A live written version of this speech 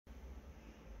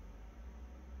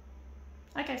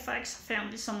Okay folks, I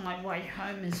found this on my way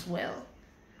home as well.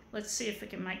 Let's see if we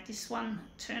can make this one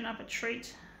turn up a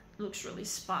treat. It looks really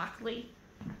sparkly.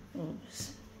 We'll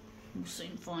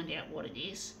soon find out what it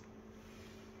is.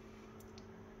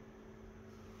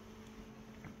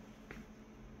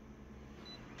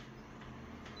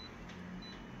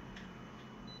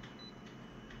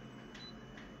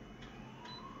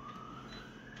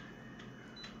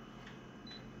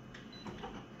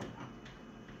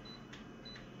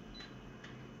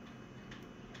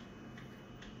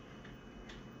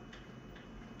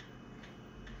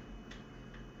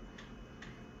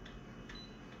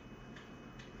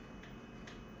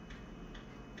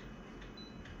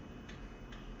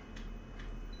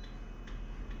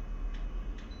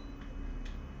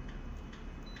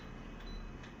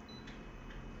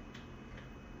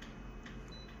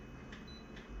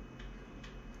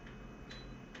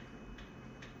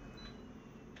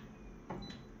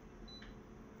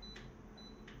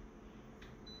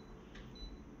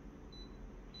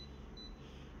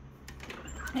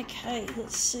 Okay,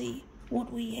 let's see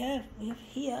what we have. We have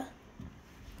here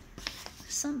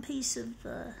some piece of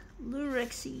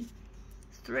Lurexy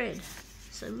thread.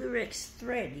 So Lurex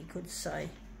thread, you could say.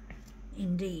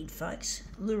 Indeed, folks,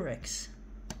 Lurex.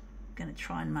 I'm going to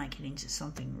try and make it into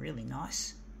something really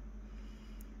nice.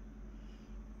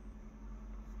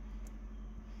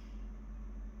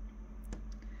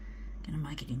 Going to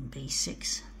make it in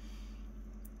B6.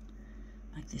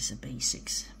 Make this a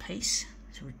B6 piece.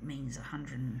 So it means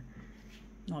 100,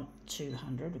 not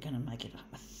 200, we're going to make it,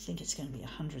 I think it's going to be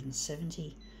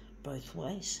 170 both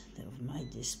ways that we've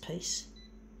made this piece.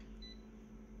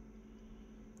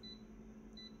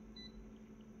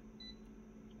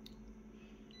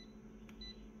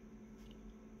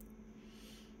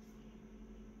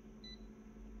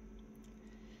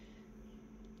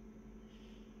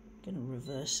 Going to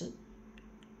reverse it.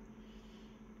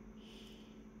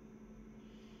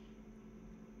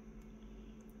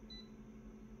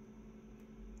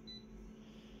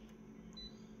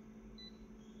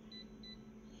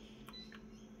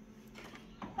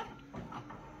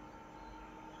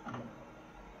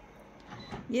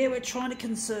 Yeah, we're trying to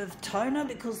conserve toner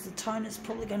because the toner's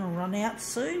probably going to run out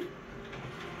soon.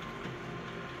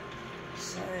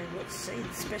 So let's see,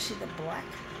 especially the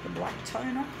black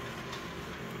toner.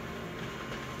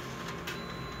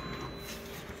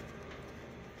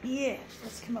 Yeah,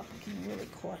 let's come up with something really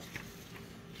quite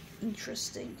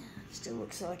interesting. Still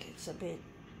looks like it's a bit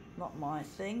not my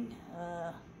thing.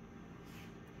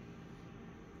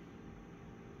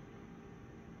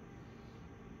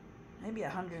 Maybe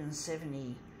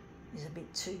 170 is a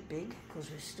bit too big because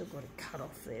we've still got it cut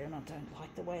off there and I don't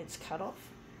like the way it's cut off.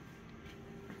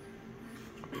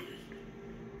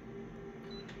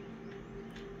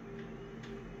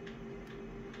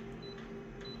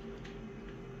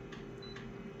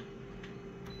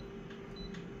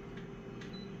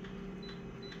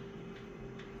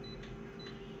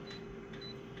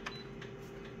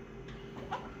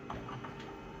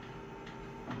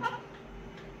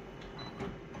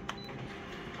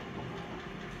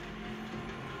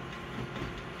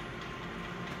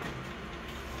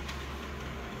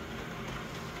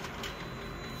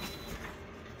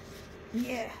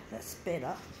 Yeah, that's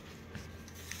better.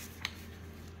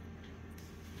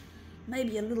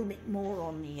 Maybe a little bit more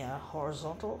on the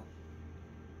horizontal.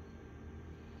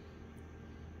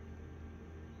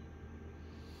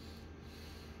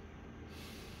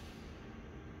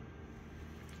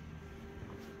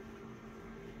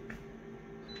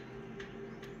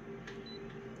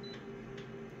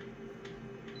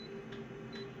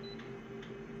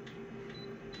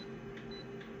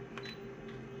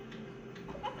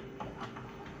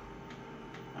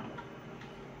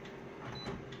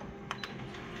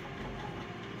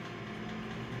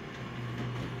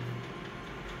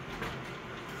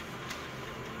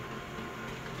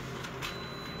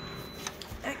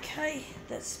 Okay,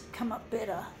 that's come up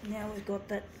better. Now we've got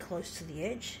that close to the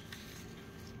edge.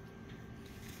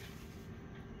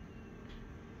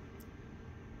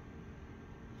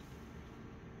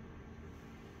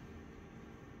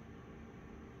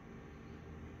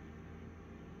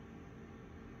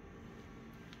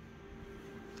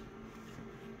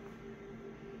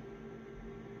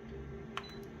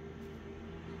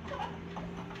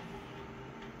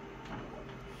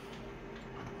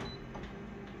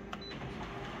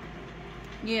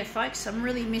 Yeah, folks, I'm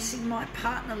really missing my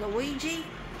partner Luigi.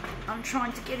 I'm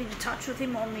trying to get in touch with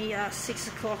him on the 6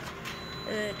 o'clock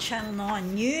Channel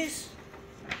 9 news.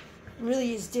 It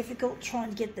really is difficult trying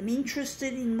to get them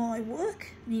interested in my work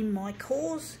and in my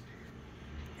cause.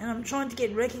 And I'm trying to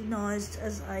get recognised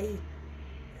as a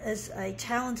as a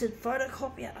talented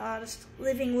photocopier artist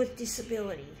living with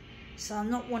disability. So I'm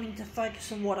not wanting to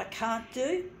focus on what I can't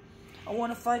do. I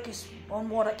want to focus on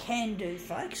what I can do,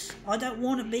 folks. I don't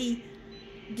want to be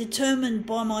determined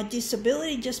by my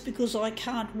disability just because I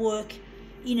can't work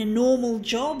in a normal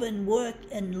job and work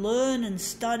and learn and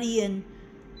study and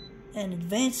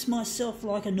advance myself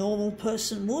like a normal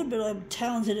person would, but I'm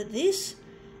talented at this,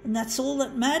 and that's all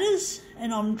that matters.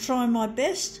 And I'm trying my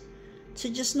best to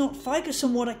just not focus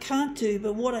on what I can't do,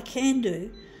 but what I can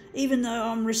do, even though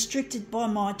I'm restricted by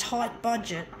my tight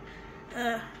budget.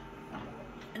 And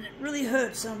it really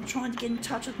hurts. I'm trying to get in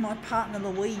touch with my partner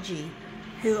Luigi,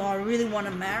 who I really want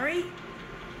to marry.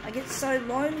 I get so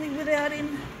lonely without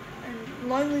him, and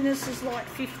loneliness is like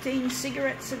 15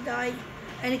 cigarettes a day,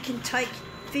 and it can take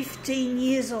 15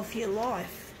 years off your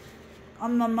life.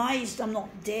 I'm amazed I'm not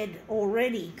dead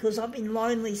already, because I've been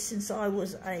lonely since I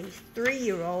was a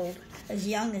 3-year-old, as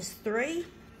young as 3.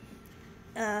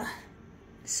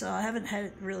 So I haven't had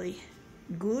it really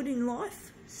good in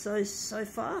life so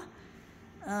far.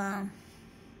 I'm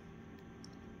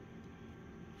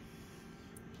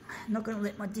not going to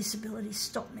let my disability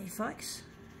stop me, folks.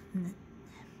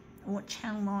 I want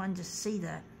Channel 9 to see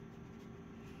that.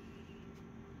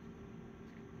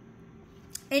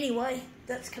 Anyway,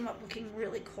 that's come up looking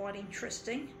really quite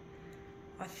interesting.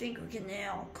 I think we can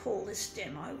now call this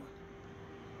demo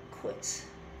quits.